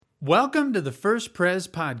Welcome to the First Pres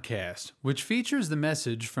podcast, which features the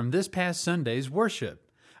message from this past Sunday's worship.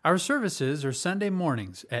 Our services are Sunday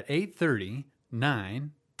mornings at 8:30,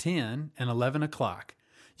 9, 10, and 11 o'clock.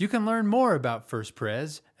 You can learn more about First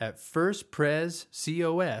Pres at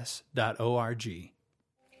firstprescos.org.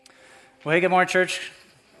 Well, hey, good morning, church.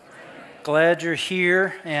 Glad you're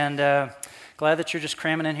here, and glad that you're just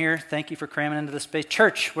cramming in here. Thank you for cramming into this space.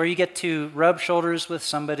 Church, where you get to rub shoulders with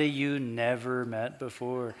somebody you never met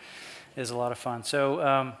before, is a lot of fun.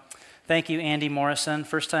 So thank you, Andy Morrison.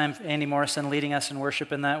 First time Andy Morrison leading us in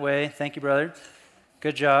worship in that way. Thank you, brother.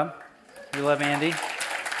 Good job. We love Andy.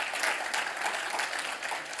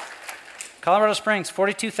 Colorado Springs,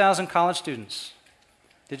 42,000 college students.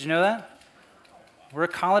 Did you know that? We're a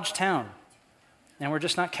college town, and we're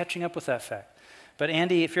just not catching up with that fact. But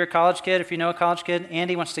Andy, if you're a college kid, if you know a college kid,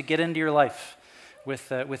 Andy wants to get into your life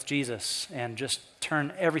with Jesus and just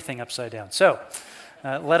turn everything upside down. So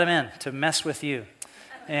let him in to mess with you,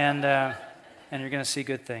 and you're going to see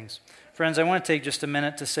good things. Friends, I want to take just a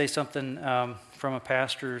minute to say something from a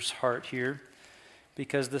pastor's heart here,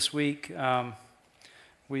 because this week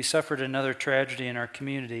we suffered another tragedy in our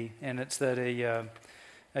community, and it's that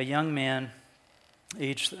a young man,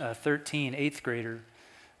 age 13, 8th grader,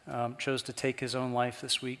 chose to take his own life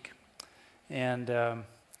this week. And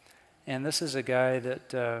this is a guy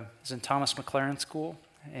that is in Thomas McLaren School.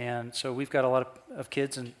 And so we've got a lot of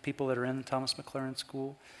kids and people that are in Thomas McLaren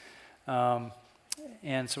School.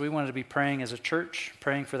 And so we wanted to be praying as a church,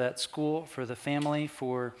 praying for that school, for the family,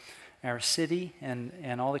 for our city,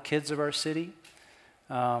 and all the kids of our city.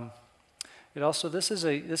 It also, this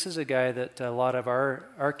is a guy that a lot of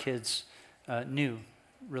our kids knew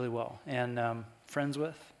really well and friends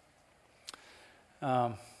with.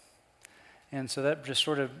 And so that just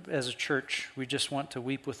sort of, as a church, we just want to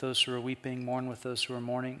weep with those who are weeping, mourn with those who are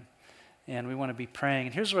mourning, and we want to be praying.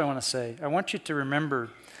 And here's what I want to say. I want you to remember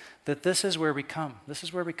that this is where we come. This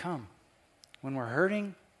is where we come. When we're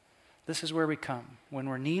hurting, this is where we come. When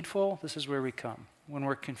we're needful, this is where we come. When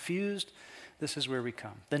we're confused, this is where we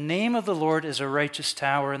come. The name of the Lord is a righteous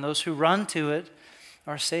tower, and those who run to it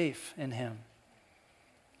are safe in him.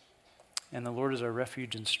 And the Lord is our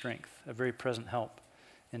refuge and strength, a very present help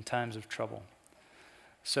in times of trouble.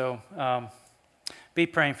 So be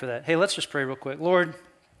praying for that. Hey, let's just pray real quick. Lord,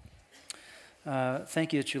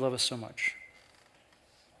 thank you that you love us so much.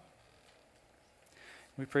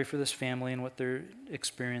 We pray for this family and what they're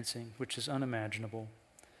experiencing, which is unimaginable.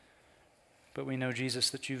 But we know, Jesus,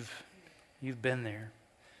 that you've been there.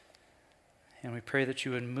 And we pray that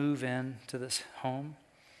you would move into this home,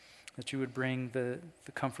 that you would bring the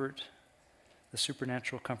comfort, the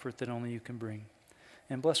supernatural comfort that only you can bring.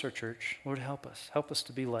 And bless our church. Lord, help us. Help us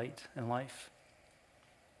to be light and life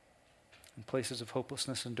in places of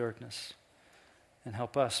hopelessness and darkness. And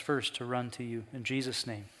help us first to run to you. In Jesus'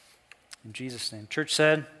 name. In Jesus' name. Church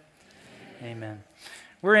said, Amen.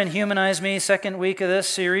 We're in Humanize Me, second week of this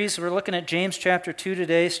series. We're looking at James chapter 2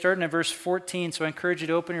 today, starting at verse 14. So I encourage you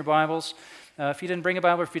to open your Bibles. If you didn't bring a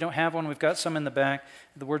Bible, if you don't have one, we've got some in the back.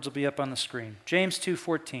 The words will be up on the screen. James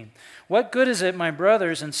 2:14. What good is it, my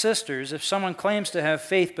brothers and sisters, if someone claims to have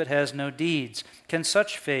faith but has no deeds? Can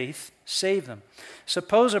such faith save them?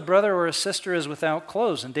 Suppose a brother or a sister is without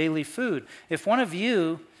clothes and daily food. If one of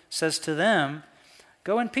you says to them,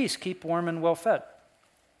 go in peace, keep warm and well fed,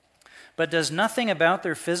 but does nothing about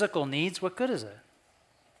their physical needs, what good is it?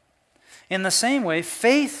 In the same way,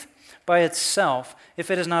 faith by itself, if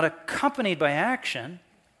it is not accompanied by action,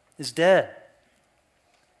 is dead.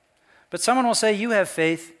 But someone will say, you have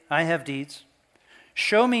faith, I have deeds.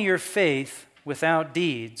 Show me your faith without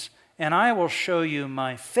deeds, and I will show you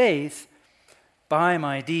my faith by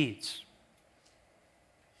my deeds.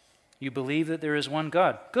 You believe that there is one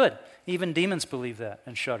God. Good. Even demons believe that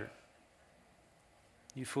and shudder.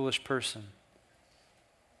 You foolish person.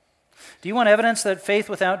 Do you want evidence that faith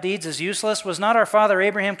without deeds is useless? Was not our father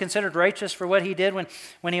Abraham considered righteous for what he did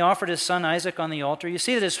when he offered his son Isaac on the altar? You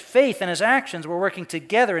see that his faith and his actions were working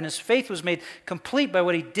together, and his faith was made complete by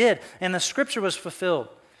what he did, and the scripture was fulfilled.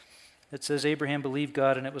 It says Abraham believed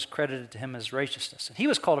God, and it was credited to him as righteousness. And he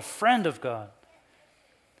was called a friend of God.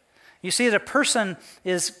 You see that a person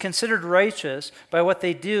is considered righteous by what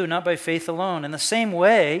they do, not by faith alone. In the same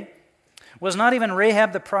way, was not even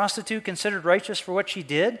Rahab the prostitute considered righteous for what she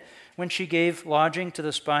did when she gave lodging to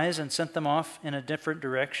the spies and sent them off in a different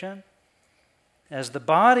direction? As the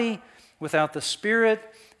body without the spirit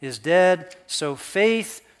is dead, so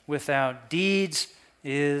faith without deeds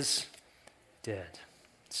is dead.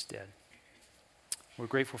 It's dead. We're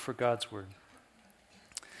grateful for God's word.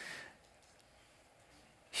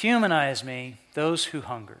 Humanize me, those who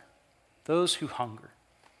hunger. Those who hunger.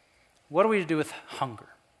 What are we to do with hunger?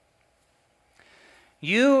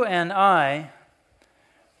 You and I,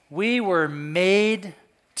 we were made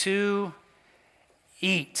to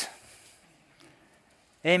eat.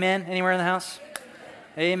 Amen? Anywhere in the house?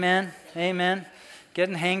 Amen. Amen.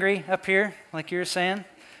 Getting hangry up here, like you were saying?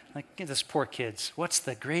 Like, this poor kids. What's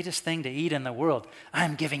the greatest thing to eat in the world?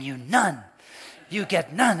 I'm giving you none. You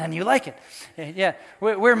get none and you like it. Yeah,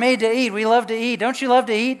 we're made to eat. We love to eat. Don't you love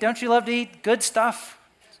to eat? Don't you love to eat good stuff?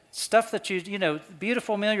 Stuff that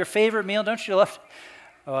beautiful meal, your favorite meal. Don't you love?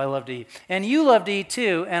 Oh, I love to eat. And you love to eat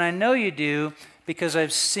too, and I know you do because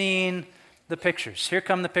I've seen the pictures. Here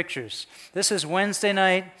come the pictures. This is Wednesday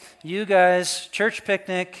night. You guys, church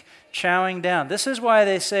picnic, chowing down. This is why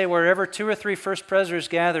they say wherever 2 or 3 first presers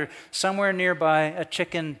gather, somewhere nearby a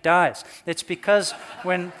chicken dies. It's because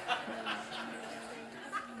when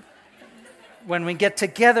we get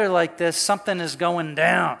together like this, something is going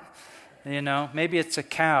down. Maybe it's a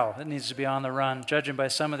cow that needs to be on the run, judging by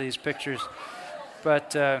some of these pictures.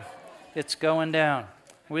 But it's going down.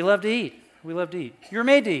 We love to eat. We love to eat. You're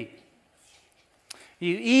made to eat.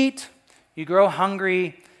 You eat, you grow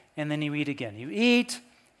hungry, and then you eat again. You eat,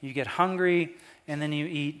 you get hungry, and then you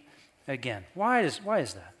eat again. Why is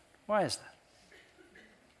that? Why is that?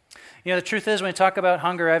 The truth is, when we talk about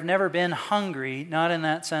hunger, I've never been hungry, not in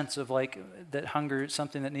that sense of like that hunger is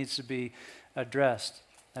something that needs to be addressed.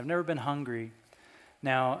 I've never been hungry.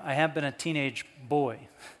 Now, I have been a teenage boy,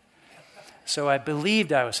 so I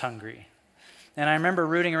believed I was hungry. And I remember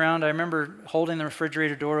rooting around. I remember holding the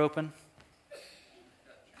refrigerator door open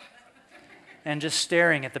and just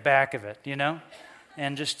staring at the back of it,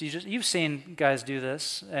 And you've seen guys do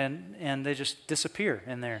this, and they just disappear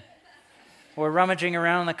in there. Or rummaging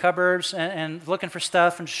around in the cupboards and looking for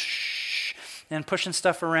stuff and pushing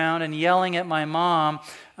stuff around and yelling at my mom,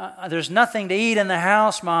 there's nothing to eat in the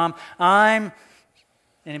house, Mom.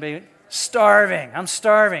 Anybody? Starving. I'm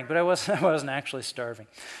starving. But I wasn't actually starving.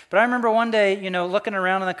 But I remember one day, looking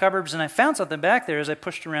around in the cupboards, and I found something back there as I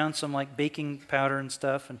pushed around some like baking powder and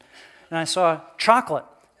stuff, and I saw chocolate.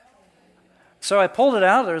 So I pulled it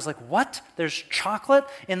out. I was like, what? There's chocolate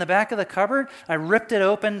in the back of the cupboard? I ripped it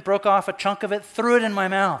open, broke off a chunk of it, threw it in my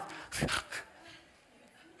mouth.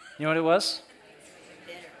 You know what it was?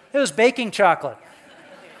 It was baking chocolate.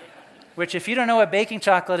 Which, if you don't know what baking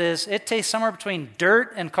chocolate is, it tastes somewhere between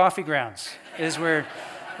dirt and coffee grounds, is where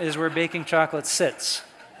baking chocolate sits.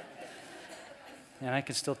 And I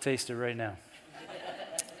can still taste it right now.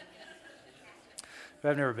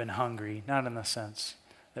 But I've never been hungry, not in the sense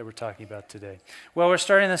that we're talking about today. Well, we're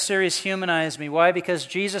starting the series Humanize Me. Why? Because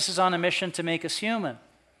Jesus is on a mission to make us human.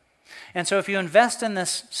 And so if you invest in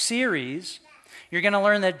this series, you're going to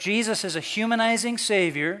learn that Jesus is a humanizing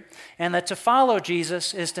Savior, and that to follow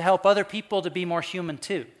Jesus is to help other people to be more human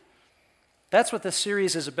too. That's what this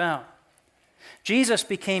series is about. Jesus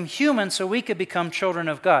became human so we could become children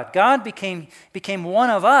of God. God became one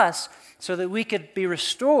of us so that we could be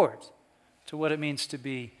restored to what it means to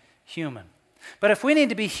be human. But if we need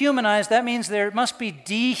to be humanized, that means there must be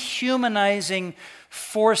dehumanizing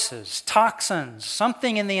forces, toxins,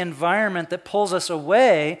 something in the environment that pulls us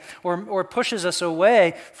away or pushes us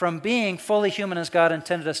away from being fully human as God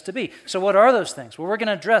intended us to be. So what are those things? Well, we're going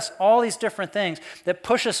to address all these different things that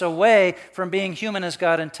push us away from being human as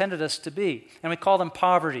God intended us to be. And we call them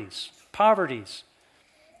poverties. Poverties.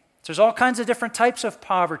 So there's all kinds of different types of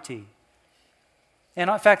poverty. And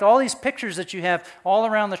in fact, all these pictures that you have all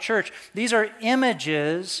around the church, these are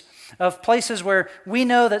images of places where we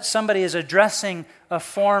know that somebody is addressing a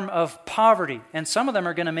form of poverty. And some of them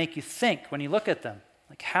are going to make you think when you look at them.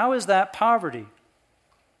 Like, how is that poverty?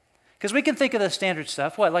 Because we can think of the standard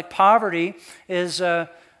stuff. What? Like poverty is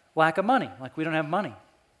lack of money. Like we don't have money.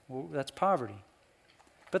 Well, that's poverty.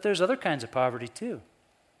 But there's other kinds of poverty too.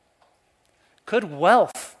 Could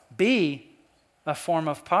wealth be a form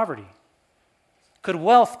of poverty? Could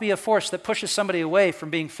wealth be a force that pushes somebody away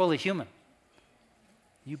from being fully human?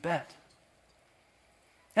 You bet.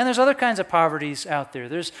 And there's other kinds of poverties out there.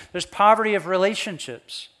 There's poverty of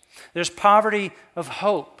relationships. There's poverty of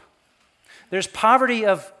hope. There's poverty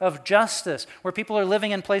of justice, where people are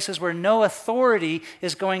living in places where no authority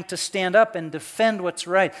is going to stand up and defend what's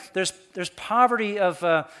right. There's poverty of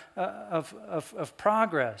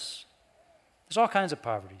progress. There's all kinds of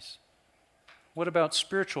poverties. What about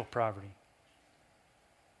spiritual poverty?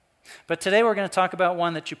 But today we're going to talk about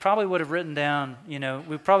one that you probably would have written down,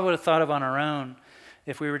 we probably would have thought of on our own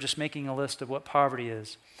if we were just making a list of what poverty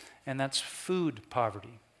is. And that's food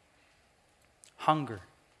poverty, hunger,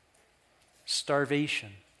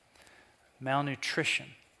 starvation, malnutrition,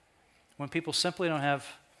 when people simply don't have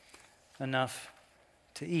enough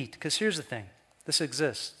to eat. Because here's the thing, this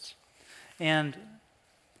exists. And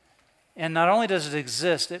not only does it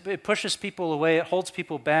exist, it pushes people away, it holds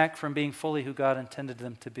people back from being fully who God intended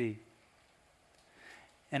them to be.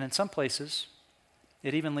 And in some places,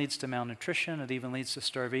 it even leads to malnutrition, it even leads to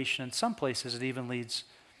starvation. In some places, it even leads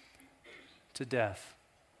to death.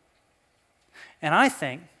 And I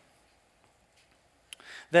think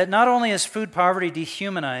that not only is food poverty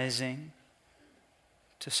dehumanizing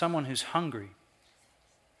to someone who's hungry,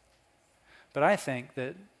 but I think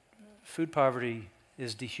that food poverty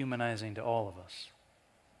is dehumanizing to all of us.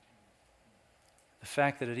 The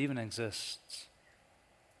fact that it even exists.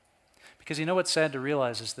 Because you know what's sad to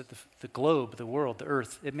realize is that the globe, the world, the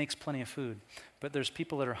earth, it makes plenty of food. But there's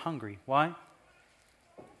people that are hungry. Why?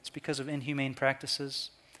 It's because of inhumane practices.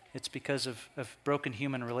 It's because of broken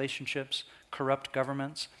human relationships, corrupt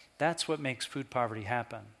governments. That's what makes food poverty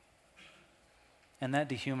happen. And that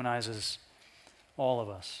dehumanizes all of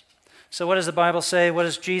us. So what does the Bible say? What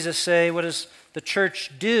does Jesus say? What does the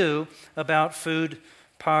church do about food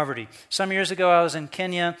poverty? Some years ago, I was in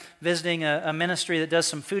Kenya visiting a ministry that does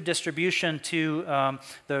some food distribution to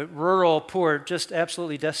the rural poor, just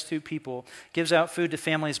absolutely destitute people, gives out food to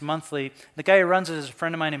families monthly. The guy who runs it is a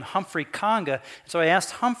friend of mine named Humphrey Conga. So I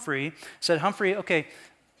asked Humphrey, said, Humphrey, okay,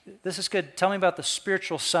 this is good. Tell me about the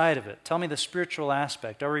spiritual side of it. Tell me the spiritual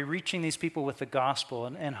aspect. Are we reaching these people with the gospel?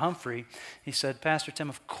 And Humphrey, he said, Pastor Tim,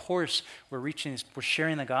 of course we're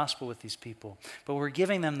sharing the gospel with these people, but we're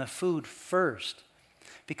giving them the food first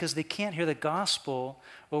because they can't hear the gospel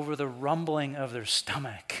over the rumbling of their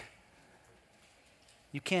stomach.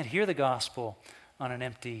 You can't hear the gospel on an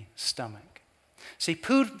empty stomach. See,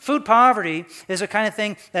 food poverty is a kind of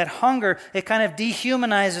thing that hunger, it kind of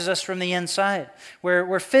dehumanizes us from the inside.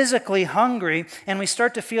 We're physically hungry and we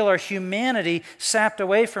start to feel our humanity sapped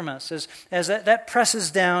away from us. As that presses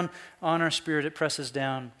down on our spirit, it presses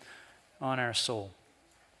down on our soul.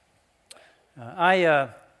 I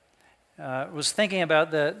was thinking about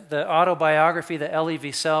the autobiography that Elie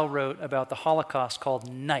Wiesel wrote about the Holocaust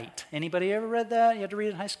called Night. Anybody ever read that? You had to read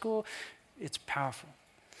it in high school? It's powerful.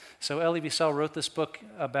 So Elie Wiesel wrote this book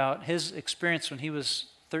about his experience when he was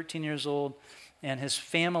 13 years old and his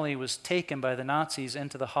family was taken by the Nazis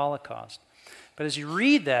into the Holocaust. But as you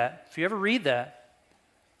read that, if you ever read that,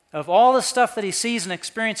 of all the stuff that he sees and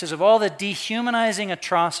experiences, of all the dehumanizing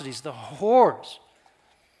atrocities, the horrors,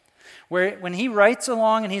 when he writes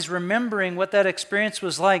along and he's remembering what that experience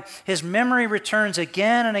was like, his memory returns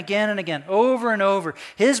again and again and again, over and over.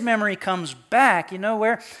 His memory comes back. You know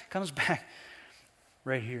where? It comes back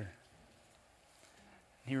right here.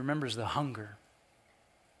 He remembers the hunger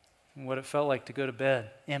and what it felt like to go to bed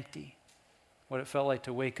empty, what it felt like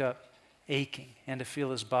to wake up aching and to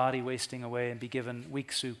feel his body wasting away and be given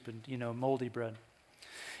weak soup and, moldy bread.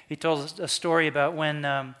 He told us a story about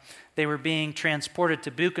when they were being transported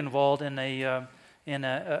to Buchenwald in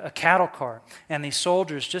a cattle car. And these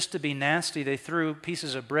soldiers, just to be nasty, they threw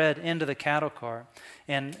pieces of bread into the cattle car.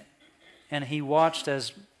 And he watched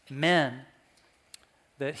as men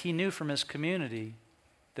that he knew from his community,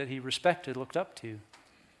 that he respected, looked up to.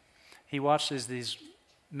 He watched as these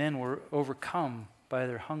men were overcome by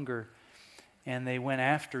their hunger, and they went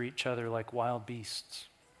after each other like wild beasts.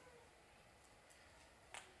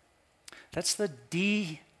 That's the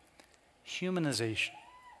dehumanization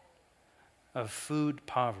of food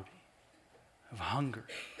poverty, of hunger,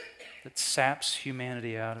 that saps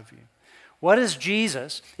humanity out of you. What is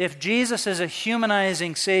Jesus? If Jesus is a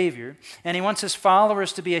humanizing Savior and he wants his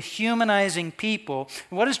followers to be a humanizing people,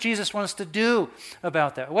 what does Jesus want us to do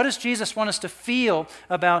about that? What does Jesus want us to feel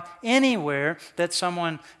about anywhere that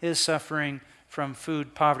someone is suffering from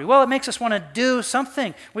food poverty? Well, it makes us want to do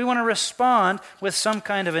something. We want to respond with some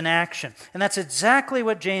kind of an action. And that's exactly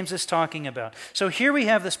what James is talking about. So here we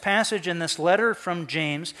have this passage in this letter from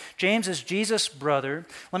James. James is Jesus' brother.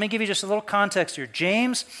 Let me give you just a little context here.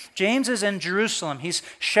 James is in Jerusalem. He's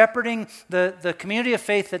shepherding the community of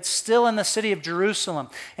faith that's still in the city of Jerusalem.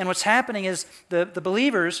 And what's happening is the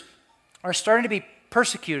believers are starting to be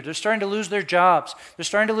persecuted. They're starting to lose their jobs. They're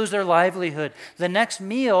starting to lose their livelihood. The next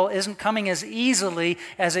meal isn't coming as easily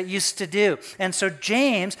as it used to do. And so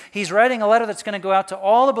James, he's writing a letter that's going to go out to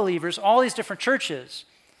all the believers, all these different churches.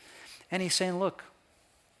 And he's saying, look,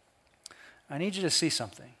 I need you to see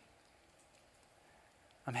something.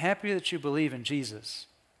 I'm happy that you believe in Jesus,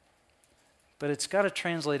 but it's got to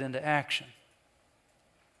translate into action.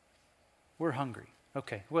 We're hungry.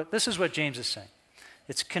 Okay, this is what James is saying.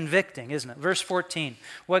 It's convicting, isn't it? Verse 14,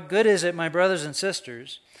 what good is it, my brothers and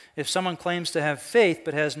sisters, if someone claims to have faith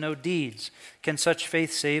but has no deeds? Can such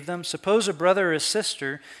faith save them? Suppose a brother or a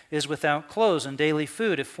sister is without clothes and daily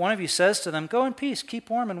food. If one of you says to them, go in peace, keep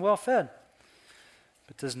warm and well fed,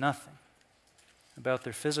 but does nothing, about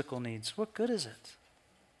their physical needs, what good is it?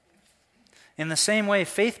 In the same way,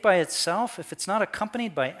 faith by itself, if it's not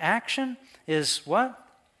accompanied by action, is what?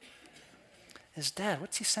 Is dead.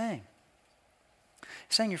 What's he saying?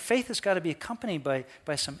 He's saying your faith has got to be accompanied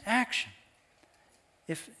by some action.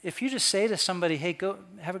 If you just say to somebody, hey, go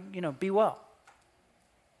be well,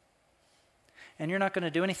 and you're not going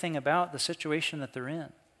to do anything about the situation that they're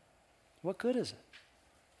in, what good is it?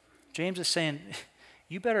 James is saying,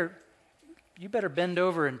 you better bend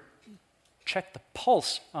over and check the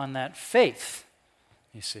pulse on that faith,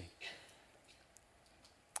 you see.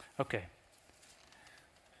 Okay.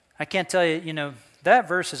 I can't tell you, that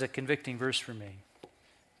verse is a convicting verse for me.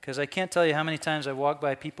 Because I can't tell you how many times I walk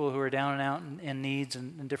by people who are down and out in needs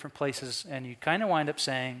in different places, and you kind of wind up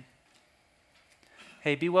saying,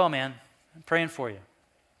 hey, be well, man. I'm praying for you.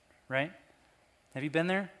 Right? Have you been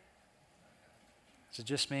there? Is it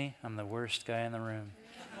just me? I'm the worst guy in the room.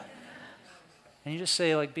 And you just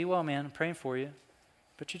say, like, be well, man. I'm praying for you.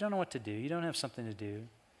 But you don't know what to do. You don't have something to do.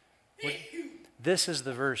 This is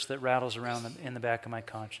the verse that rattles around in the back of my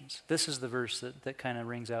conscience. This is the verse that kind of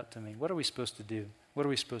rings out to me. What are we supposed to do? What are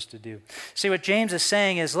we supposed to do? See, what James is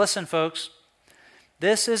saying is, listen, folks,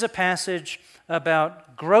 this is a passage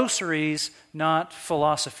about groceries, not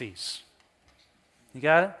philosophies. You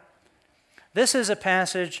got it? This is a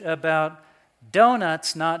passage about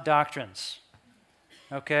donuts, not doctrines.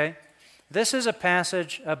 Okay? This is a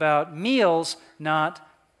passage about meals, not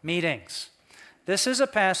meetings. This is a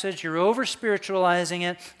passage, you're over-spiritualizing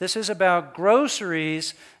it. This is about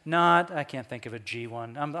groceries, not, I can't think of a G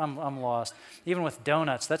one. I'm lost. Even with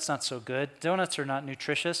donuts, that's not so good. Donuts are not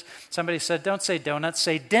nutritious. Somebody said, don't say donuts,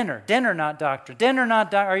 say dinner. Dinner, not doctrine. Dinner, not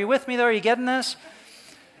doctrine. Are you with me, though? Are you getting this?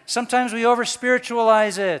 Sometimes we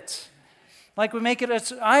over-spiritualize it. Like we make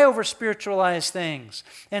it, I over-spiritualize things.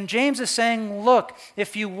 And James is saying, look,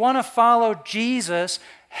 if you want to follow Jesus,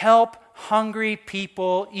 help hungry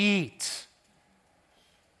people eat.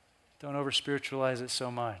 Don't over-spiritualize it so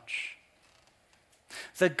much.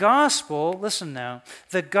 The gospel, listen now,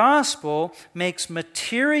 the gospel makes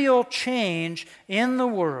material change in the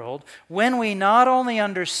world when we not only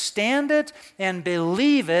understand it and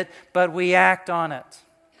believe it, but we act on it.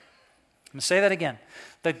 I'm going to say that again.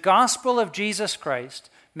 The gospel of Jesus Christ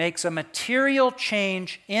makes a material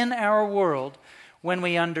change in our world when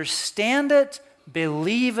we understand it,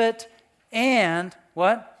 believe it, and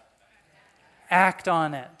what? Act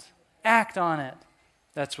on it. Act on it.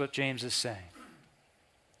 That's what James is saying.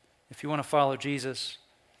 If you want to follow Jesus,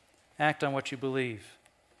 act on what you believe.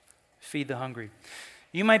 Feed the hungry.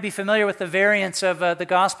 You might be familiar with the variants of the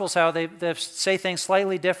Gospels, how they say things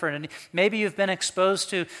slightly different. And maybe you've been exposed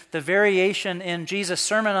to the variation in Jesus'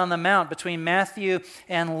 Sermon on the Mount between Matthew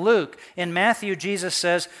and Luke. In Matthew, Jesus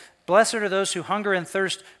says, blessed are those who hunger and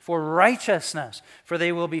thirst for righteousness, for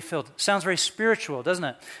they will be filled. Sounds very spiritual, doesn't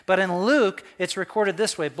it? But in Luke, it's recorded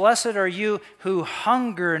this way, blessed are you who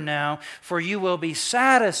hunger now, for you will be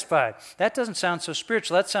satisfied. That doesn't sound so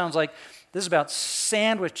spiritual. That sounds like this is about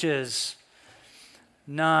sandwiches,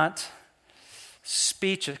 not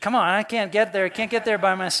speeches. Come on, I can't get there. I can't get there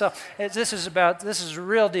by myself. This is a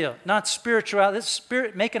real deal, not spiritual.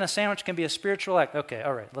 Making a sandwich can be a spiritual act. Okay,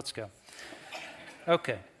 all right, let's go.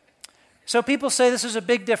 Okay. So people say this is a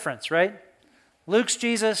big difference, right? Luke's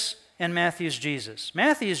Jesus and Matthew's Jesus.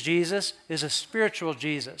 Matthew's Jesus is a spiritual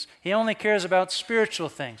Jesus. He only cares about spiritual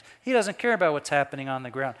things. He doesn't care about what's happening on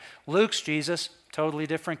the ground. Luke's Jesus, totally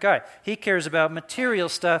different guy. He cares about material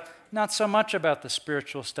stuff, not so much about the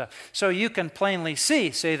spiritual stuff. So you can plainly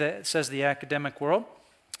see, says the academic world,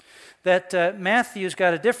 that Matthew's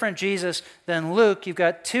got a different Jesus than Luke. You've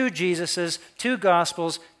got two Jesuses, two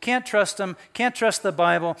Gospels. Can't trust them, can't trust the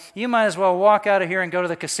Bible. You might as well walk out of here and go to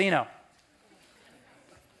the casino,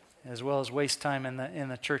 as well as waste time in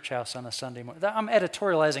the church house on a Sunday morning. I'm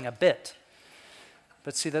editorializing a bit.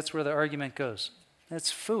 But see, that's where the argument goes.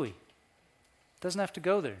 It's phooey. Doesn't have to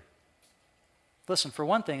go there. Listen, for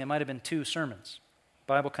one thing, it might have been two sermons.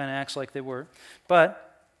 The Bible kind of acts like they were.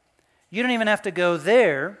 But you don't even have to go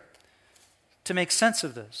there to make sense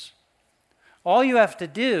of this. All you have to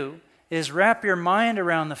do is wrap your mind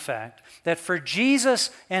around the fact that for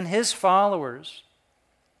Jesus and his followers,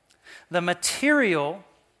 the material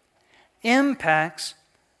impacts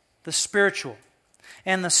the spiritual,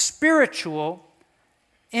 and the spiritual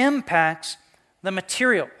impacts the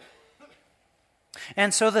material.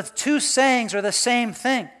 And so the two sayings are the same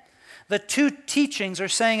thing. The two teachings are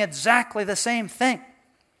saying exactly the same thing.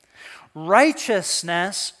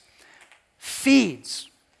 Righteousness feeds.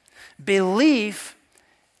 Belief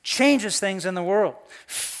changes things in the world.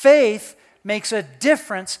 Faith makes a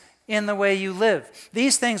difference in the way you live.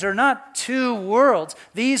 These things are not two worlds.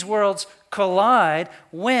 These worlds collide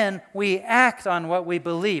when we act on what we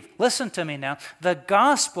believe. Listen to me now. The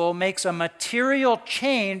gospel makes a material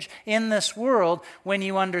change in this world when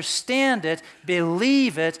you understand it,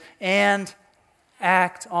 believe it, and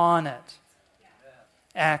act on it.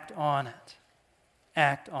 Act on it.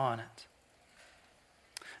 Act on it.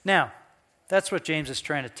 Now, that's what James is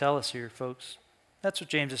trying to tell us here, folks. That's what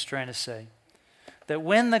James is trying to say. That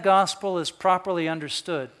when the gospel is properly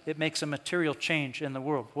understood, it makes a material change in the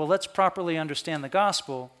world. Well, let's properly understand the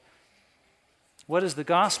gospel. What is the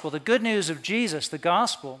gospel? The good news of Jesus, the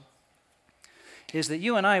gospel, is that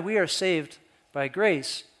you and I, we are saved by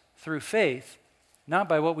grace through faith, not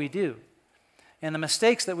by what we do. And the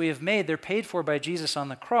mistakes that we have made, they're paid for by Jesus on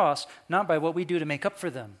the cross, not by what we do to make up for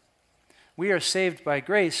them. We are saved by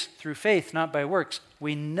grace through faith, not by works.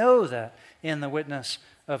 We know that in the witness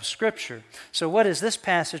of Scripture. So what is this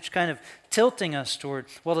passage kind of tilting us toward?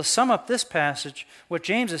 Well, to sum up this passage, what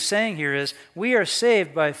James is saying here is, we are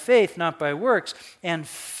saved by faith, not by works, and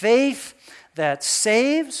faith that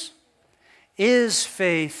saves is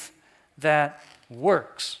faith that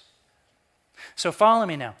works. So follow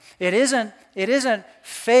me now. It isn't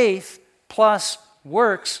faith plus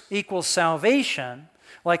works equals salvation.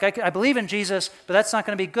 Like, I believe in Jesus, but that's not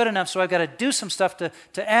going to be good enough, so I've got to do some stuff to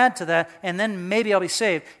add to that, and then maybe I'll be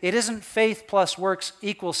saved. It isn't faith plus works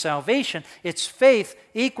equals salvation. It's faith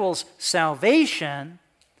equals salvation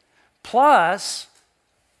plus,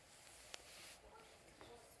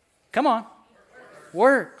 come on,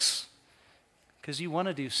 works. Because you want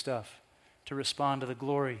to do stuff to respond to the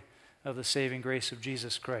glory of the saving grace of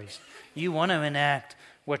Jesus Christ. You want to enact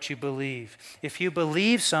what you believe. If you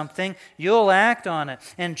believe something, you'll act on it.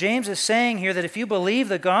 And James is saying here that if you believe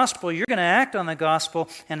the gospel, you're going to act on the gospel,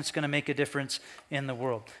 and it's going to make a difference in the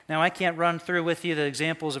world. Now, I can't run through with you the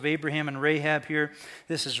examples of Abraham and Rahab here.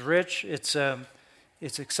 This is rich. It's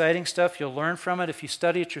exciting stuff. You'll learn from it if you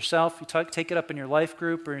study it yourself. You take it up in your life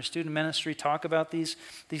group or in your student ministry. Talk about these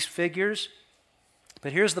figures.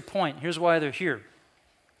 But here's the point. Here's why they're here.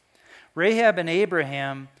 Rahab and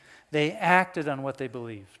Abraham, they acted on what they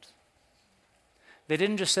believed. They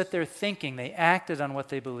didn't just sit there thinking, they acted on what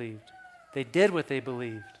they believed. They did what they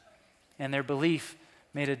believed, and their belief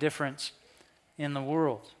made a difference in the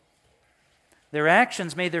world. Their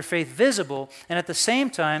actions made their faith visible, and at the same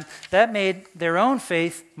time, that made their own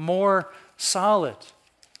faith more solid.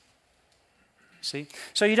 See?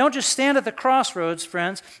 So you don't just stand at the crossroads,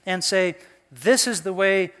 friends, and say, this is the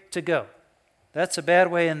way to go. That's a bad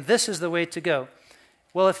way, and this is the way to go.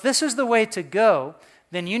 Well, if this is the way to go,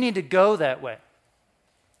 then you need to go that way.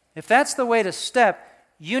 If that's the way to step,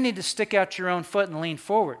 you need to stick out your own foot and lean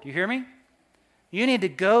forward. You hear me? You need to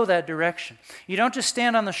go that direction. You don't just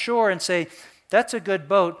stand on the shore and say, that's a good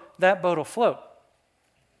boat, that boat will float.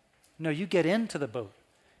 No, you get into the boat.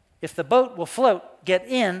 If the boat will float, get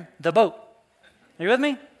in the boat. Are you with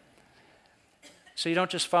me? So you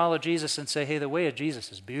don't just follow Jesus and say, hey, the way of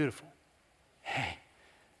Jesus is beautiful. Hey,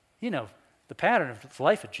 you know, the pattern of the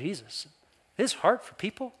life of Jesus, his heart for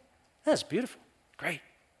people, that's beautiful. Great.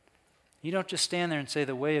 You don't just stand there and say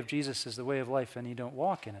the way of Jesus is the way of life and you don't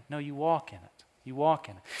walk in it. No, you walk in it. You walk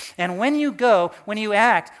in it. And when you go, when you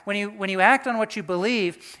act on what you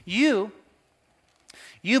believe, you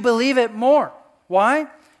believe it more. Why?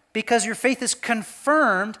 Because your faith is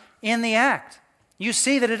confirmed in the act. You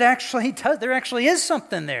see that it actually does. There actually is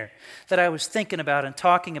something there that I was thinking about and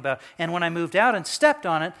talking about. And when I moved out and stepped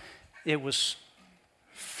on it, it was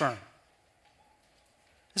firm.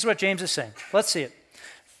 This is what James is saying. Let's see it.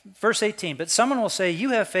 Verse 18, but someone will say, you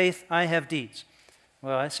have faith, I have deeds.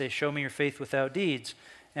 Well, I say, show me your faith without deeds,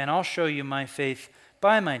 and I'll show you my faith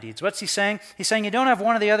by my deeds. What's he saying? He's saying you don't have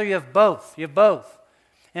one or the other, you have both. You have both.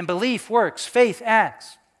 And belief works, faith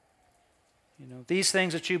acts. You know, these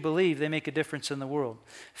things that you believe, they make a difference in the world.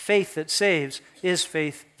 Faith that saves is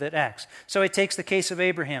faith that acts. So he takes the case of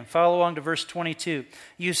Abraham. Follow along to verse 22.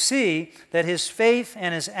 You see that his faith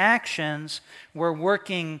and his actions were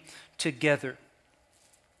working together.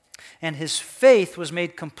 And his faith was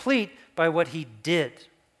made complete by what he did.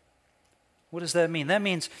 What does that mean?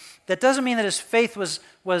 That doesn't mean that his faith was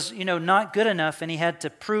not good enough and he had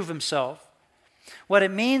to prove himself. What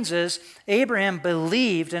it means is Abraham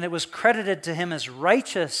believed and it was credited to him as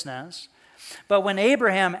righteousness. But when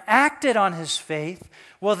Abraham acted on his faith,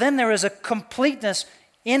 well, then there was a completeness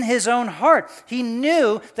in his own heart. He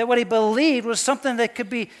knew that what he believed was something that could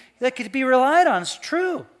be relied on. It's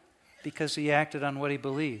true because he acted on what he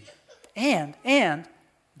believed. And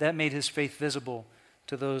that made his faith visible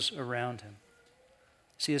to those around him.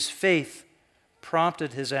 See, his faith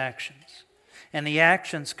prompted his actions. and the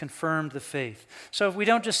actions confirmed the faith. So if we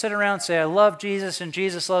don't just sit around and say, I love Jesus and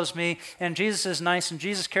Jesus loves me and Jesus is nice and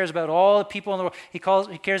Jesus cares about all the people in the world.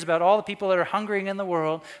 He cares about all the people that are hungering in the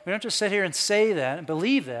world. We don't just sit here and say that and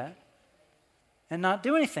believe that and not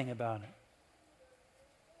do anything about it.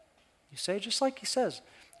 You say just like he says,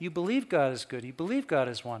 you believe God is good. You believe God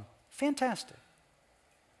is one. Fantastic.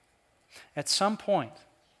 At some point,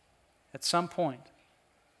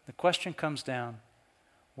 the question comes down,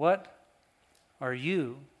 what are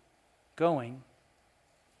you going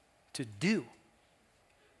to do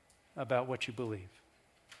about what you believe?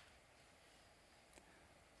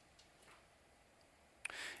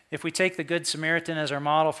 If we take the Good Samaritan as our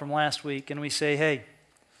model from last week and we say, hey,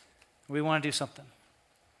 we want to do something.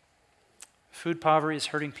 Food poverty is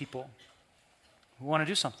hurting people. We want to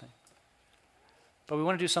do something. But we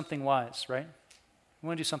want to do something wise, right? We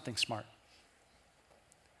want to do something smart.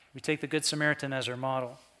 We take the Good Samaritan as our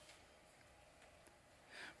model.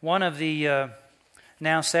 One of the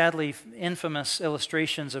now sadly infamous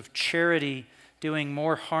illustrations of charity doing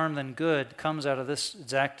more harm than good comes out of this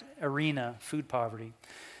exact arena, food poverty.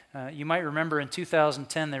 You might remember in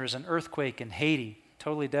 2010 there was an earthquake in Haiti,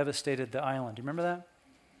 totally devastated the island. Do you remember that?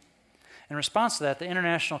 In response to that, the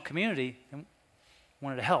international community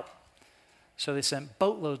wanted to help. So they sent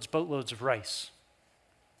boatloads of rice.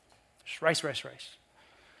 Just rice.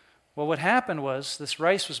 Well, what happened was this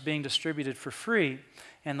rice was being distributed for free,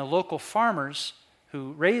 and the local farmers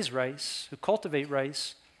who raise rice, who cultivate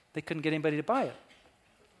rice, they couldn't get anybody to buy it.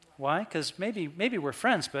 Why? Because maybe we're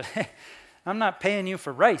friends, but I'm not paying you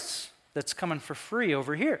for rice that's coming for free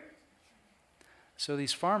over here. So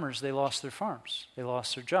these farmers, they lost their farms. They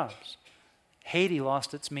lost their jobs. Haiti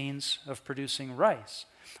lost its means of producing rice,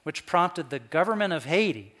 which prompted the government of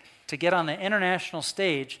Haiti to get on the international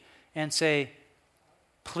stage and say,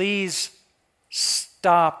 please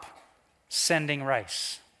stop sending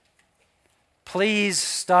rice. Please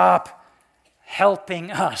stop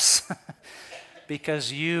helping us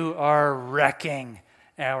because you are wrecking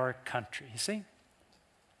our country. You see?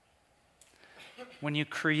 When you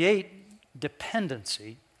create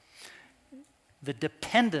dependency, the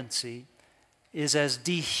dependency is as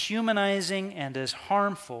dehumanizing and as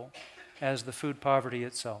harmful as the food poverty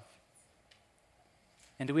itself.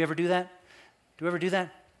 And do we ever do that? Do we ever do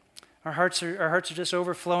that? Our hearts are just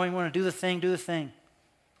overflowing. We want to do the thing.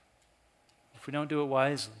 If we don't do it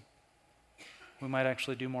wisely, we might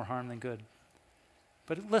actually do more harm than good.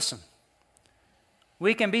 But listen,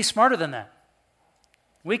 we can be smarter than that.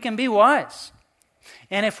 We can be wise.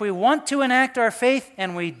 And if we want to enact our faith,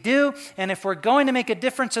 and we do, and if we're going to make a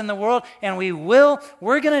difference in the world, and we will,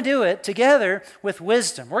 we're going to do it together with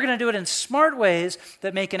wisdom. We're going to do it in smart ways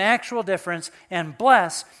that make an actual difference and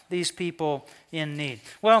bless these people in need.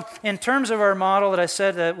 Well, in terms of our model that I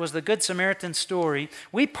said that was the Good Samaritan story,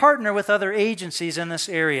 we partner with other agencies in this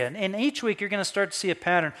area. And each week you're going to start to see a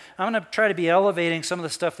pattern. I'm going to try to be elevating some of the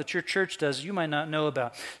stuff that your church does you might not know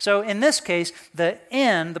about. So in this case,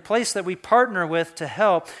 the place that we partner with to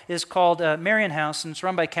help is called Marian House, and it's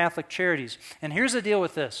run by Catholic Charities. And here's the deal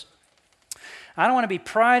with this. I don't want to be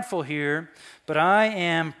prideful here, but I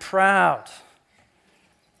am proud.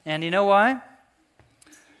 And you know why?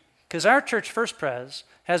 Because our church, First Pres,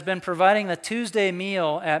 has been providing the Tuesday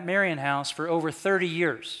meal at Marian House for over 30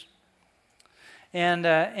 years. And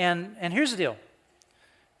here's the deal.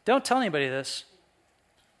 Don't tell anybody this,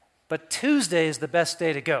 but Tuesday is the best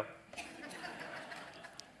day to go.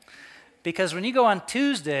 Because when you go on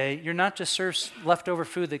Tuesday, you're not just served leftover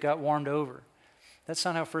food that got warmed over. That's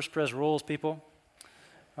not how First Pres rolls, people.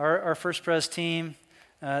 Our First Pres team,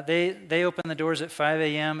 they open the doors at 5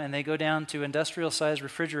 a.m. and they go down to industrial-sized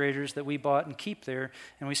refrigerators that we bought and keep there,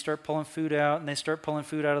 and we start pulling food out, and they start pulling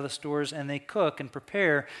food out of the stores, and they cook and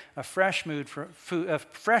prepare a fresh meal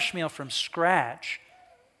from scratch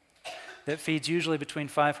that feeds usually between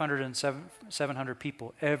 500 and 700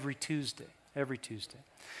 people every Tuesday.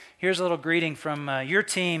 Here's a little greeting from your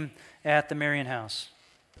team at the Marian House.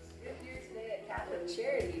 We're here today at Catholic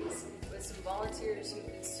Charities with some volunteers who've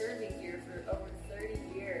been serving here for over 30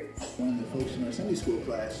 years. One of the folks in our Sunday school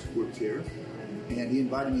class worked here, and he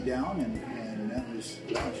invited me down, and that was,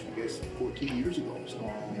 I guess, 14 years ago. So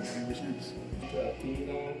I've been here ever since. To feed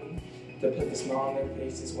them, to put the smile on their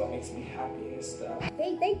face is what makes me happy and stuff.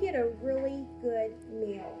 They get a really good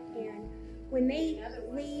meal, and when they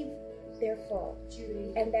leave, they're full,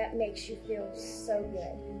 and that makes you feel so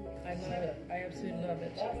good. I love it. I absolutely love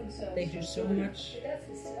it. They do so much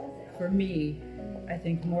for me, I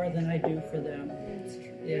think, more than I do for them.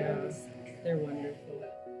 Yeah, they're wonderful.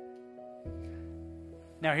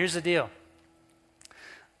 Now, here's the deal.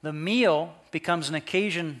 The meal becomes an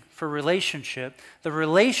occasion for relationship. The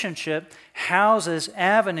relationship houses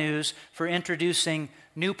avenues for introducing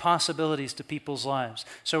new possibilities to people's lives.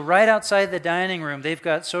 So right outside the dining room, they've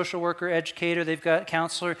got social worker, educator, they've got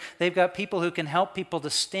counselor, they've got people who can help people to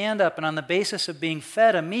stand up and on the basis of being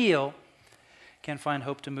fed a meal can find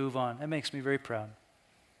hope to move on. That makes me very proud.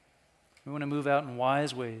 We want to move out in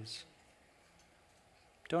wise ways.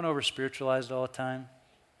 Don't over-spiritualize it all the time.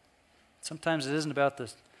 Sometimes it isn't about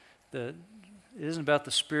it isn't about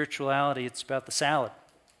the spirituality, it's about the salad.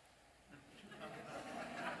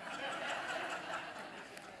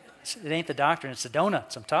 It ain't the doctrine, it's the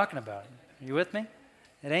donuts I'm talking about. Are you with me?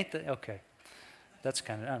 It ain't the, okay.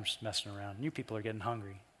 I'm just messing around. You people are getting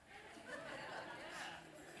hungry.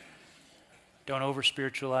 Don't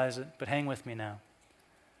over-spiritualize it, but hang with me now.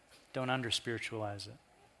 Don't under-spiritualize it.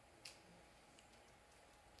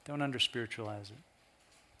 Don't under-spiritualize it.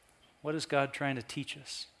 What is God trying to teach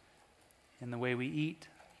us in the way we eat,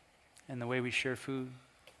 in the way we share food,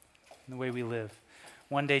 in the way we live?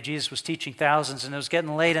 One day Jesus was teaching thousands and it was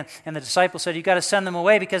getting late and the disciples said, "You got to send them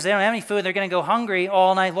away because they don't have any food. They're going to go hungry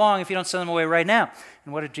all night long if you don't send them away right now."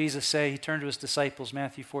 And what did Jesus say? He turned to his disciples,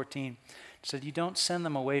 Matthew 14. He said, "You don't send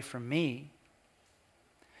them away from me.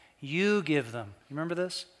 You give them." You remember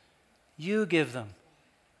this? You give them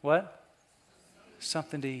what?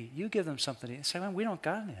 Something to eat. You give them something to eat. Say, "Man, we don't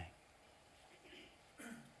got anything."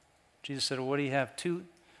 Jesus said, "Well, what do you have?"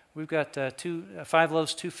 We've got 5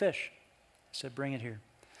 loaves, 2 fish. He said, "Bring it here."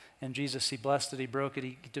 And Jesus, he blessed it, he broke it,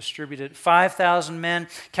 he distributed it. 5,000 men,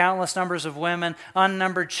 countless numbers of women,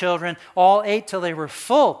 unnumbered children, all ate till they were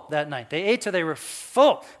full that night. They ate till they were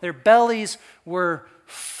full. Their bellies were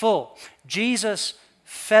full. Jesus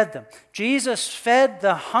fed them. Jesus fed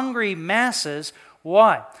the hungry masses.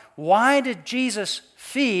 Why? Why did Jesus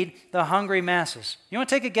feed the hungry masses? You want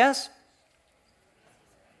to take a guess?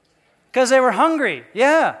 Because they were hungry.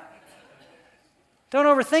 Yeah. Don't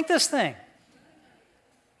overthink this thing.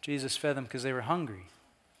 Jesus fed them because they were hungry.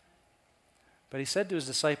 But he said to his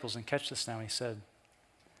disciples, and catch this now, he said,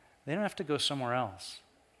 they don't have to go somewhere else.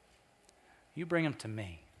 You bring them to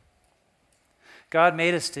me. God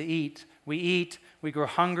made us to eat. We eat, we grow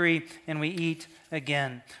hungry, and we eat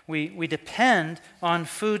again. We depend on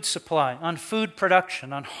food supply, on food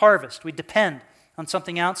production, on harvest. We depend on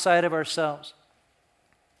something outside of ourselves.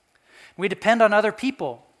 We depend on other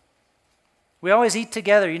people. We always eat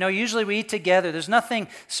together. Usually we eat together. There's nothing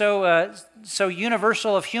so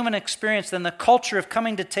universal of human experience than the culture of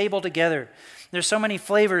coming to table together. There's so many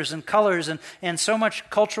flavors and colors and so much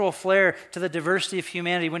cultural flair to the diversity of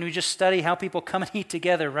humanity when we just study how people come and eat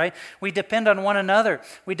together, right? We depend on one another.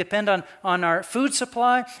 We depend on our food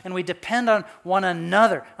supply, and we depend on one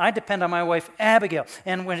another. I depend on my wife, Abigail,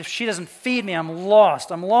 and if she doesn't feed me, I'm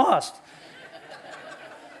lost.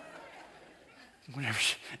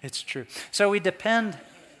 It's true. So we depend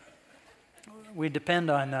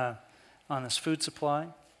on this food supply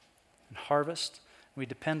and harvest. We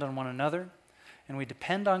depend on one another, and we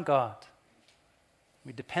depend on God.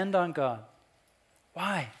 We depend on God.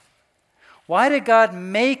 Why? Why did God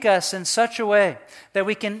make us in such a way that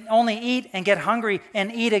we can only eat and get hungry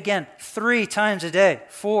and eat again 3 times a day,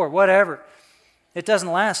 4, whatever? It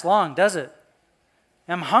doesn't last long, does it?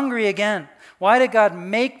 I'm hungry again. Why did God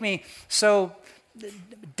make me so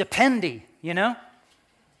dependy,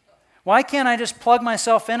 Why can't I just plug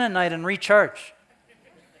myself in at night and recharge?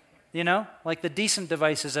 Like the decent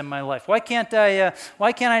devices in my life. Why can't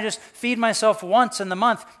I just feed myself once in the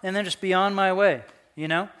month and then just be on my way,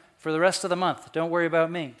 for the rest of the month? Don't worry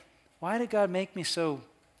about me. Why did God make me so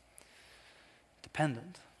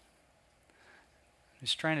dependent?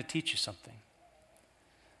 He's trying to teach you something.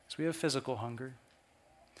 So we have physical hunger,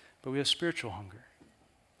 but we have spiritual hunger.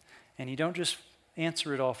 And you don't just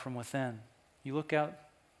answer it all from within. You look out,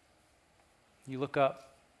 you look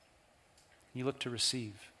up, you look to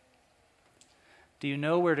receive. Do you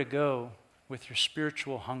know where to go with your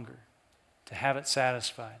spiritual hunger to have it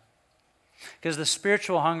satisfied? Because the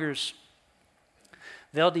spiritual hungers,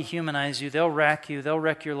 they'll dehumanize you, they'll rack you, they'll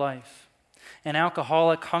wreck your life. An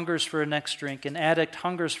alcoholic hungers for a next drink, an addict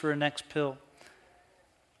hungers for a next pill.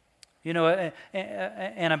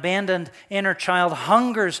 An abandoned inner child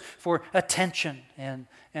hungers for attention and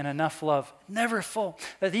enough love. Never full.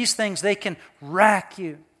 These things, they can rack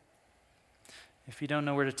you if you don't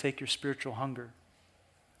know where to take your spiritual hunger.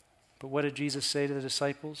 But what did Jesus say to the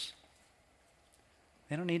disciples?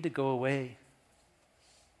 They don't need to go away.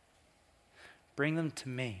 Bring them to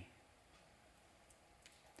me.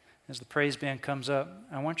 As the praise band comes up,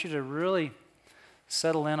 I want you to really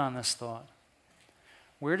settle in on this thought.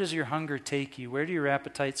 Where does your hunger take you? Where do your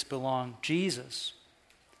appetites belong? Jesus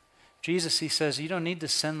Jesus, he says, you don't need to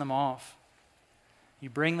send them off. You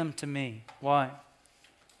bring them to me. Why?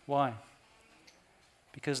 Why?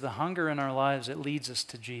 Because the hunger in our lives, it leads us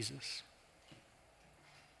to Jesus.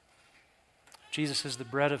 Jesus is the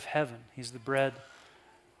bread of heaven. He's the bread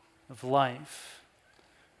of life.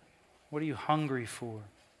 What are you hungry for?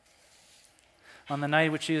 On the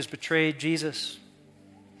night which he was betrayed, Jesus,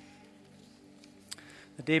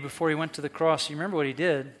 the day before he went to the cross, you remember what he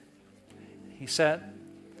did? He sat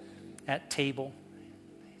at table.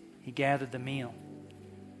 He gathered the meal.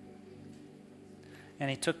 And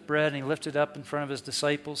he took bread and he lifted it up in front of his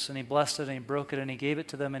disciples and he blessed it and he broke it and he gave it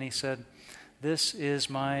to them and he said, this is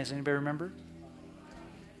my, does anybody remember?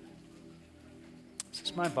 This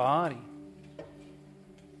is my body,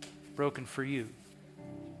 broken for you.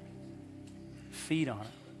 Feed on it.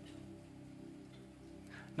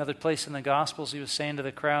 Another place in the Gospels, he was saying to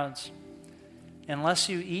the crowds, unless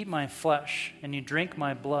you eat my flesh and you drink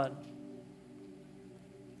my blood,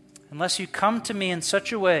 unless you come to me in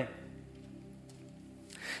such a way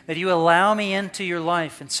that you allow me into your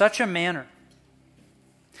life in such a manner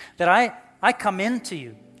that I come into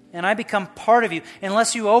you and I become part of you,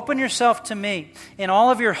 unless you open yourself to me in all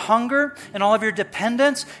of your hunger and all of your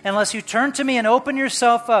dependence, unless you turn to me and open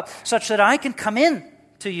yourself up such that I can come in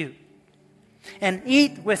to you and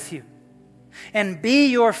eat with you and be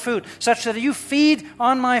your food, such that you feed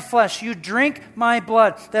on my flesh, you drink my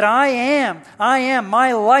blood, that I am,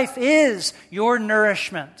 my life is your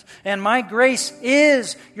nourishment, and my grace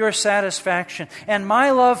is your satisfaction, and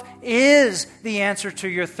my love is the answer to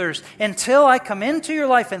your thirst, until I come into your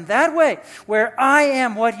life in that way, where I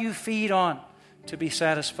am what you feed on to be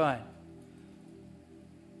satisfied.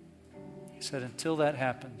 He said, until that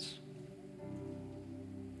happens,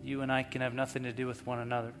 you and I can have nothing to do with one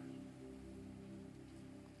another.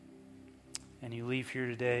 And you leave here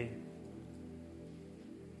today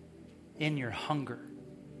in your hunger.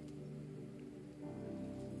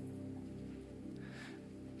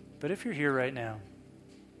 But if you're here right now,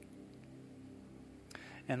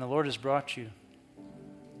 and the Lord has brought you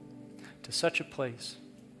to such a place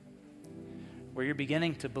where you're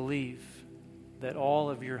beginning to believe that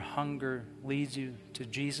all of your hunger leads you to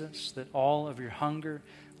Jesus, that all of your hunger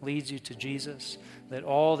leads you to Jesus, that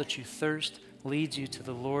all that you thirst leads you to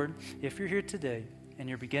the Lord. If you're here today and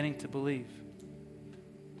you're beginning to believe,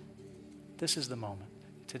 this is the moment.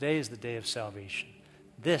 Today is the day of salvation.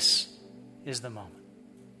 This is the moment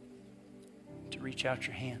to reach out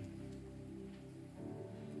your hand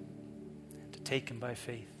and to take him by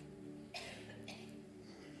faith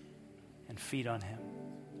and feed on him.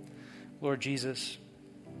 Lord Jesus,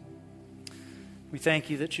 we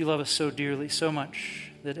thank you that you love us so dearly, so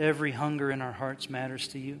much, that every hunger in our hearts matters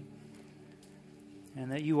to you,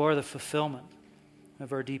 and that you are the fulfillment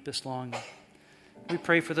of our deepest longing. We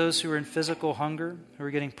pray for those who are in physical hunger, who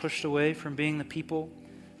are getting pushed away from being the people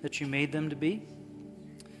that you made them to be.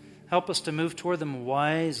 Help us to move toward them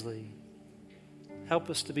wisely. Help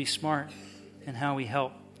us to be smart in how we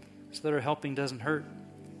help, so that our helping doesn't hurt,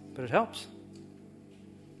 but it helps.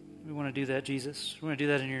 We want to do that, Jesus. We want to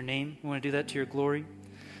do that in your name. We want to do that to your glory.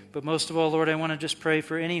 But most of all, Lord, I want to just pray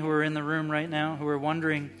for any who are in the room right now who are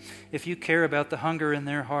wondering if you care about the hunger in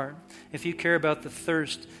their heart, if you care about the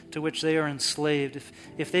thirst to which they are enslaved,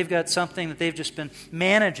 if they've got something that they've just been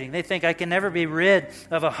managing. They think, I can never be rid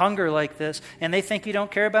of a hunger like this, and they think you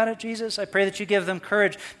don't care about it, Jesus. I pray that you give them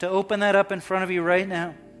courage to open that up in front of you right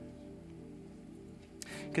now.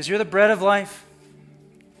 Because you're the bread of life.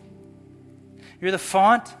 You're the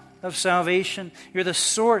font of salvation. You're the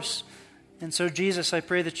source. And so, Jesus, I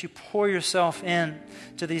pray that you pour yourself in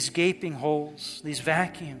to these gaping holes, these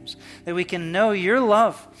vacuums, that we can know your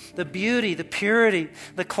love, the beauty, the purity,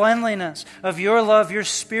 the cleanliness of your love, your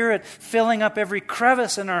Spirit filling up every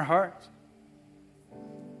crevice in our heart,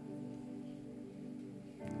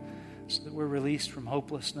 so that we're released from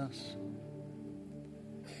hopelessness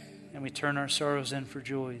and we turn our sorrows in for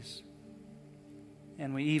joys.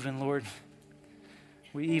 And we even, Lord,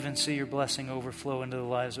 we even see your blessing overflow into the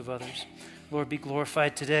lives of others. Lord, be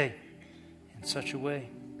glorified today in such a way.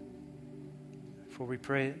 For we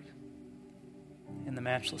pray it in the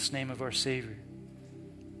matchless name of our Savior,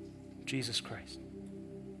 Jesus Christ.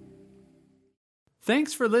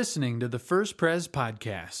 Thanks for listening to the First Pres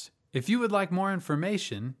Podcast. If you would like more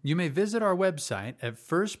information, you may visit our website at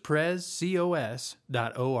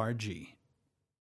firstprescos.org.